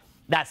enough,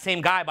 that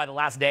same guy by the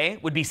last day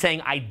would be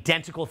saying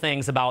identical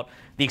things about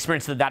the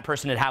experience that that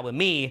person had had with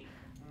me,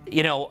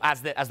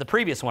 as the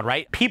previous one,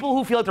 right? People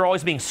who feel like they're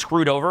always being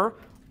screwed over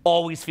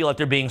always feel like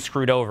they're being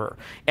screwed over.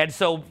 And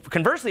so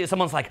conversely, if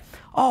someone's like,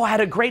 oh, I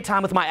had a great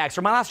time with my ex,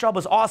 or my last job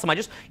was awesome, I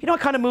just, I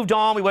kind of moved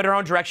on, we went our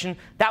own direction,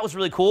 that was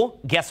really cool,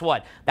 guess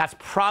what? That's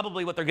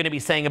probably what they're going to be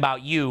saying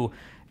about you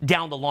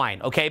down the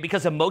line, okay?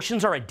 Because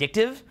emotions are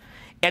addictive.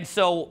 And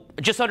so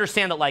just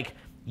understand that, like,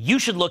 you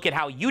should look at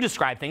how you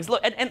describe things. Look,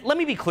 and let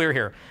me be clear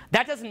here.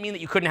 That doesn't mean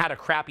that you couldn't have had a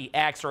crappy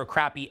ex or a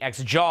crappy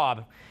ex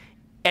job.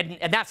 And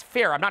that's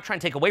fair. I'm not trying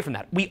to take away from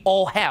that. We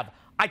all have.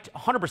 I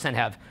 100%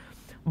 have.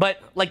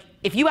 But like,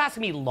 if you ask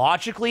me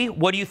logically,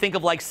 what do you think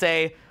of, like,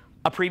 say,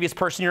 a previous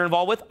person you're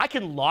involved with? I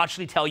can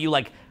logically tell you,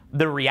 like,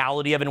 the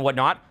reality of it and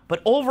whatnot.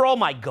 But overall,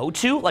 my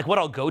go-to, like what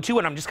I'll go to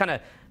when I'm just kind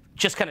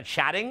of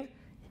chatting,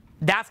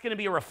 that's going to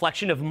be a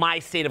reflection of my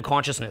state of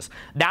consciousness.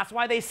 That's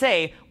why they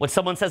say what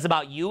someone says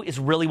about you is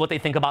really what they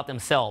think about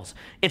themselves.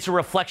 It's a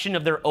reflection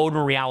of their own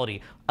reality.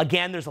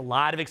 Again, there's a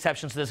lot of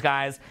exceptions to this,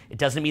 guys. It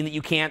doesn't mean that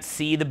you can't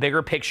see the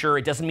bigger picture.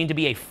 It doesn't mean to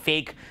be a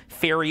fake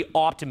fairy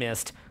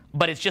optimist,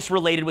 but it's just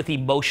related with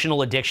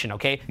emotional addiction,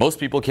 okay? Most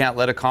people can't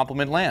let a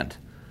compliment land.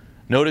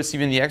 Notice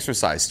even the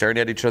exercise, staring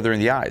at each other in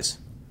the eyes.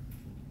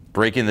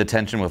 Breaking the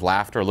tension with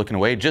laughter or looking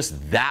away,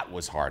 just that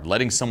was hard,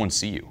 letting someone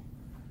see you.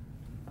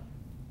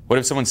 What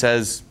if someone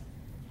says,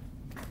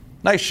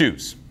 nice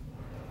shoes?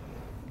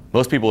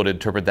 Most people would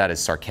interpret that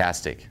as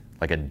sarcastic,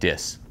 like a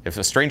diss. If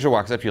a stranger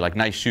walks up to you like,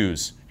 nice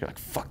shoes, you're like,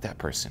 fuck that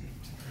person.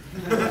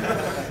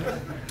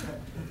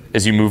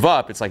 As you move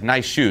up, it's like,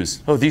 nice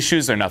shoes. Oh, these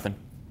shoes are nothing.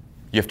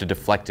 You have to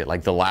deflect it,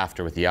 like the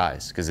laughter with the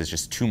eyes, because it's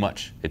just too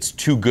much. It's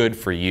too good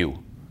for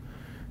you.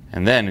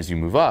 And then as you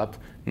move up,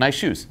 nice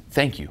shoes,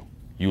 thank you.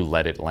 You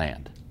let it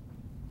land.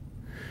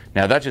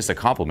 Now that's just a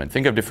compliment.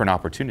 Think of different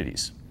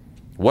opportunities.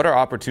 What are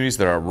opportunities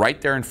that are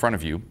right there in front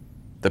of you,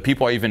 that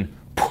people are even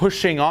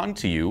pushing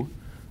onto you,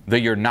 that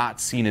you're not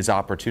seeing as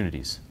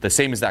opportunities? The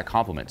same as that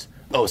compliment.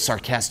 Oh,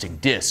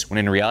 sarcastic diss, when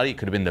in reality it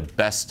could have been the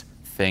best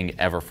thing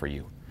ever for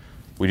you.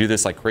 We do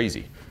this like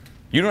crazy.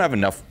 You don't have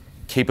enough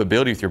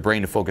capability with your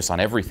brain to focus on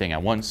everything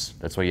at once.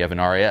 That's why you have an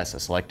RAS, a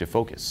selective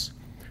focus.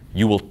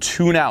 You will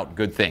tune out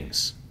good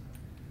things.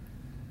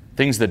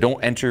 Things that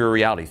don't enter your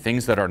reality,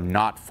 things that are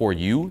not for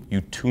you,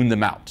 you tune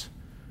them out.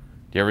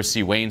 Do you ever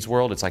see Wayne's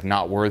World? It's like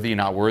not worthy,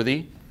 not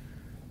worthy.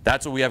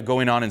 That's what we have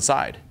going on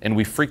inside, and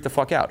we freak the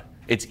fuck out.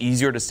 It's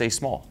easier to stay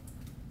small.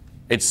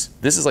 This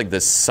is like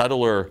the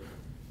subtler,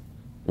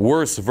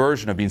 worse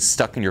version of being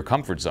stuck in your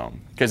comfort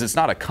zone, because it's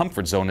not a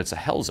comfort zone, it's a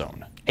hell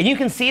zone. And you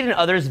can see it in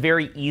others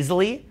very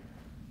easily,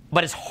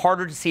 but it's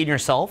harder to see it in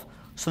yourself.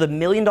 So the $1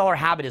 million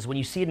habit is when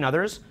you see it in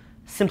others,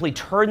 simply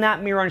turn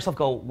that mirror on yourself,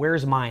 go,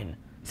 where's mine?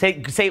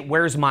 Say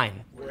where's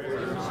mine?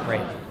 Where's mine?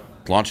 Great.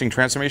 Launching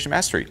Transformation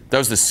Mastery. That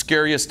was the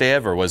scariest day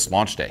ever, was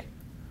launch day.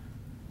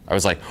 I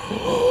was like,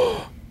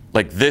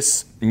 like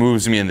this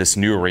moves me in this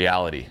new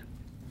reality.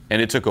 And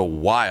it took a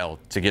while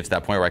to get to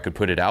that point where I could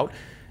put it out.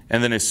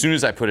 And then as soon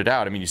as I put it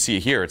out, I mean, you see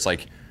it here, it's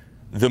like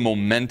the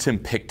momentum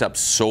picked up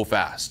so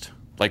fast.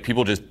 Like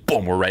people just,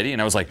 boom, we're ready.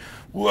 And I was like,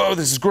 whoa,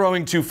 this is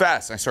growing too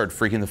fast. And I started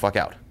freaking the fuck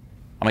out.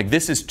 I'm like,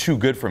 this is too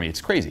good for me.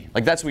 It's crazy.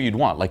 Like that's what you'd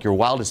want. Like your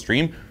wildest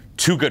dream,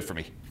 too good for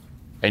me.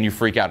 And you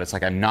freak out. It's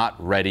like, I'm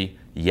not ready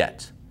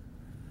yet.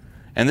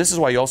 And this is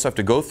why you also have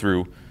to go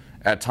through,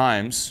 at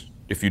times,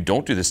 if you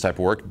don't do this type of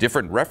work,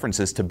 different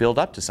references to build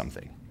up to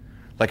something.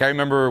 Like I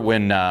remember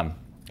when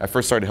I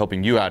first started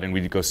helping you out and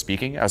we'd go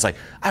speaking, I was like,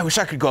 I wish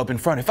I could go up in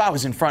front. If I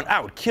was in front, I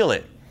would kill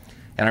it.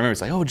 And I remember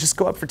it's like, oh, just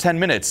go up for 10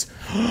 minutes.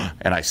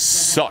 And I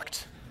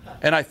sucked.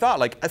 And I thought,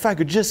 like, if I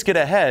could just get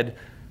ahead,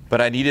 but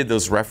I needed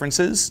those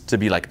references to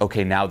be like,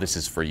 okay, now this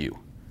is for you.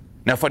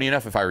 Now, funny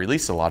enough, if I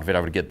released a lot of it,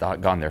 I would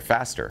have gone there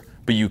faster.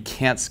 But you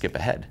can't skip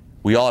ahead.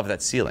 We all have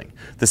that ceiling.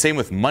 The same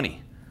with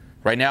money.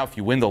 Right now, if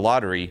you win the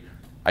lottery,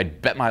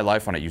 I'd bet my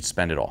life on it, you'd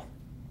spend it all.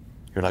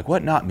 You're like,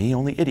 what? Not me.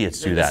 Only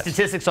idiots do that. The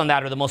statistics on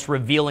that are the most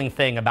revealing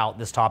thing about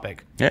this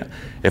topic. Yeah.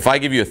 If I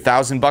give you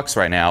 $1,000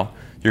 right now,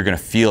 you're going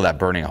to feel that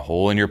burning a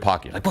hole in your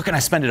pocket. Like, what can I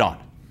spend it on?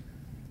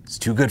 It's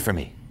too good for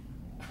me.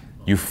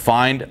 You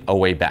find a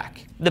way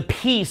back. The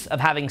peace of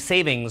having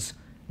savings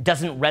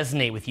doesn't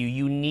resonate with you.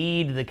 You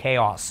need the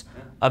chaos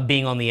of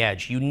being on the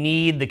edge. You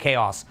need the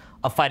chaos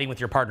of fighting with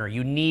your partner.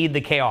 You need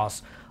the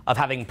chaos of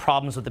having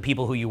problems with the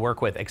people who you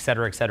work with, et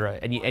cetera,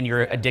 and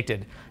you're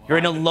addicted. You're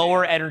in a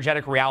lower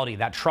energetic reality.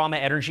 That trauma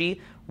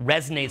energy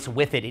resonates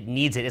with it. It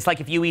needs it. It's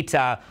like if you eat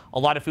a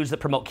lot of foods that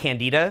promote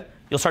candida,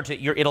 you'll start to,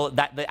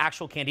 the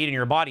actual candida in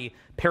your body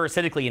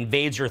parasitically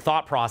invades your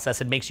thought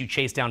process and makes you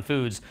chase down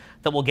foods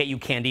that will get you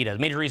candida. The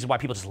major reason why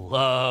people just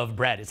love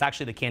bread, it's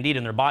actually the candida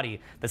in their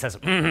body that says,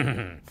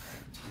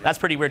 That's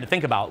pretty weird to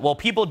think about. Well,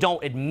 people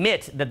don't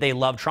admit that they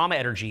love trauma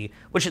energy,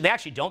 which they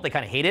actually don't. They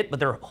kind of hate it, but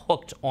they're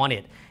hooked on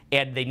it.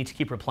 And they need to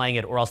keep replaying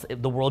it or else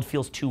the world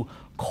feels too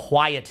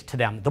quiet to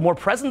them. The more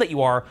present that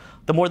you are,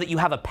 the more that you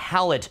have a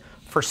palate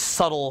for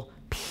subtle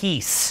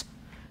peace.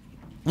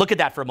 Look at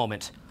that for a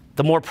moment.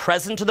 The more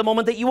present to the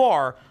moment that you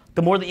are,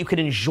 the more that you can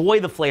enjoy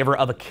the flavor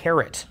of a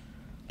carrot.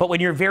 But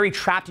when you're very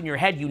trapped in your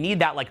head, you need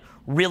that like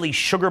really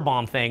sugar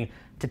bomb thing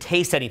to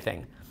taste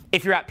anything.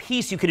 If you're at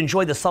peace, you can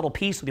enjoy the subtle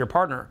peace with your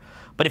partner.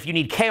 But if you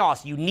need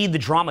chaos, you need the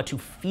drama to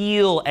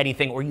feel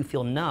anything or you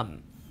feel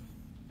numb.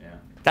 Yeah.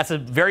 That's a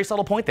very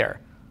subtle point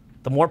there.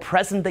 The more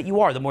present that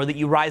you are, the more that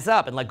you rise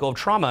up and let go of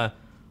trauma,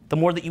 the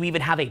more that you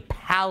even have a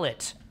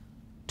palate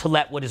to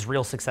let what is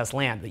real success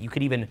land, that you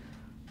could even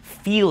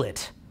feel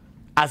it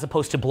as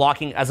opposed to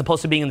blocking, as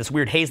opposed to being in this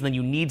weird haze and then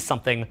you need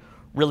something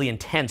really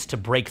intense to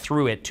break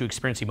through it to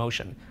experience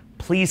emotion.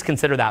 Please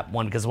consider that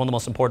one because it's one of the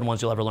most important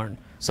ones you'll ever learn.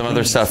 Some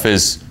other stuff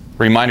is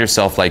remind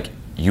yourself like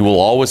you will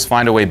always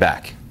find a way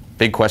back.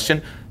 Big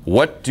question,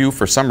 what do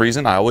for some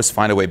reason I always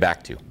find a way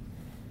back to?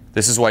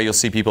 This is why you'll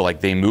see people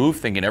like they move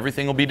thinking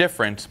everything will be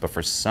different, but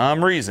for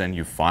some reason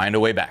you find a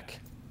way back.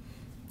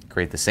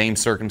 Create the same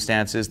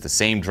circumstances, the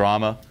same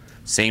drama,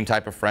 same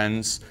type of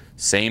friends,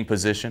 same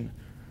position,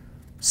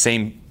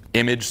 same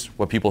image,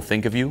 what people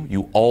think of you.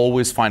 You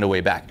always find a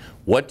way back.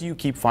 What do you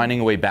keep finding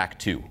a way back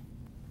to?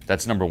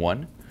 That's number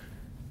one.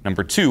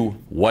 Number two,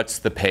 what's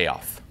the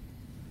payoff?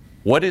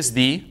 What is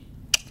the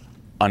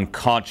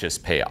unconscious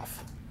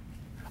payoff?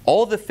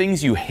 All the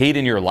things you hate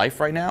in your life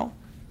right now,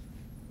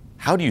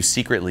 how do you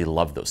secretly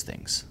love those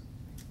things?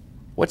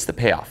 What's the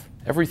payoff?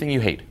 Everything you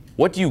hate.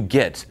 What do you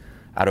get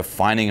out of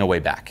finding a way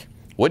back?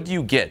 What do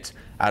you get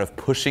out of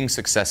pushing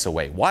success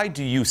away? Why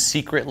do you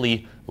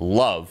secretly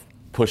love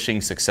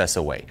pushing success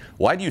away?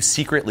 Why do you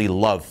secretly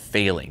love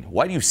failing?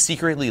 Why do you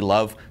secretly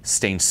love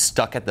staying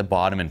stuck at the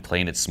bottom and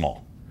playing it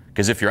small?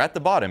 Because if you're at the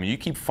bottom and you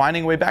keep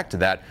finding a way back to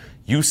that,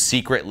 you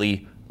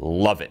secretly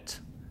love it.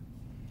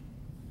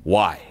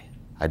 Why?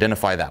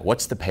 Identify that.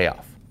 What's the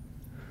payoff?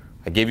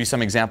 I gave you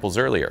some examples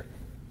earlier.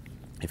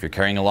 If you're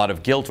carrying a lot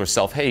of guilt or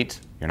self-hate,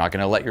 you're not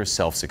going to let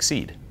yourself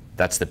succeed.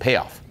 That's the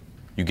payoff.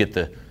 You get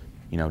the,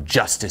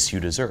 justice you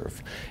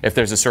deserve. If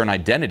there's a certain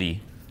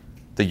identity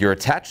that you're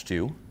attached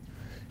to,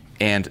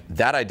 and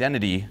that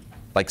identity,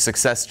 like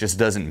success just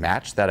doesn't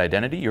match that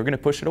identity, you're going to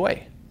push it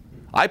away.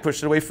 I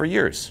pushed it away for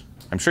years.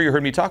 I'm sure you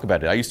heard me talk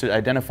about it. I used to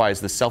identify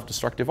as the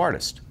self-destructive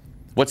artist.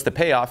 What's the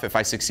payoff? If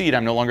I succeed,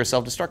 I'm no longer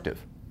self-destructive,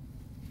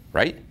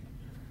 right?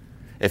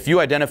 If you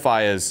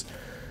identify as,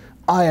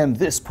 I am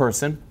this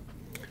person,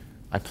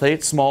 I play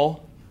it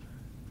small,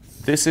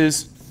 this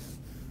is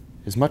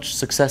as much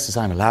success as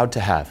I'm allowed to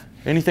have.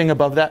 Anything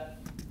above that?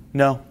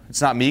 No,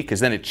 it's not me, because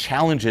then it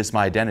challenges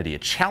my identity.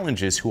 It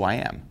challenges who I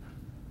am.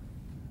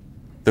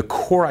 The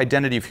core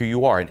identity of who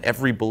you are and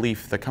every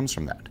belief that comes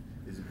from that.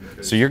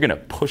 So you're going to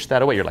push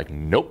that away. You're like,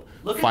 nope,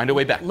 find a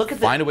way back.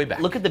 Find a way back.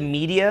 Look at the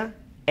media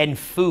and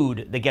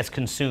food that gets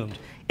consumed.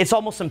 It's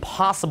almost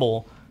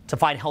impossible to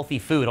find healthy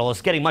food, although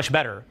it's getting much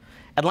better.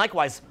 And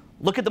likewise,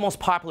 look at the most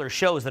popular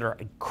shows that are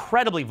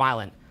incredibly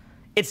violent.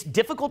 It's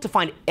difficult to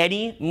find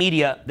any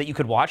media that you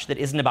could watch that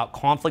isn't about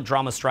conflict,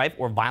 drama, strife,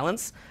 or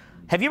violence.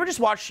 Have you ever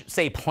just watched,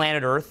 say,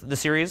 Planet Earth, the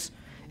series,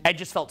 and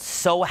just felt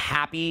so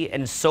happy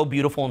and so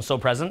beautiful and so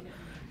present?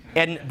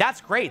 And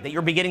that's great that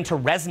you're beginning to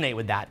resonate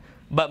with that.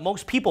 But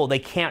most people, they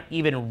can't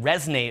even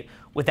resonate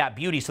with that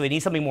beauty, so they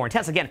need something more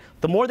intense. Again,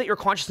 the more that your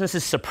consciousness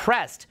is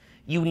suppressed,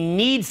 you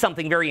need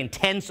something very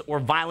intense or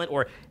violent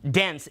or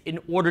dense in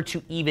order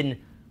to even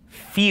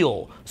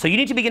feel. So you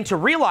need to begin to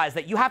realize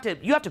that you have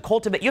to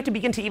cultivate, you have to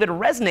begin to even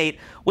resonate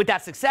with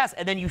that success,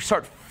 and then you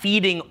start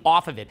feeding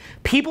off of it.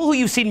 People who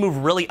you've seen move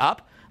really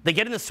up, they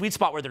get in the sweet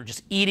spot where they're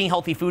just eating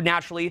healthy food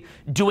naturally,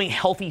 doing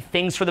healthy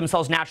things for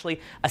themselves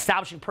naturally,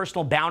 establishing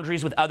personal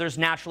boundaries with others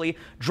naturally,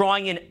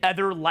 drawing in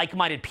other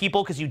like-minded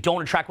people, because you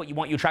don't attract what you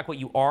want, you attract what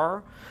you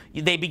are.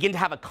 They begin to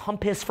have a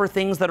compass for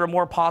things that are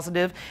more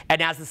positive,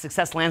 and as the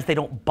success lands, they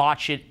don't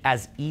botch it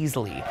as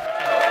easily.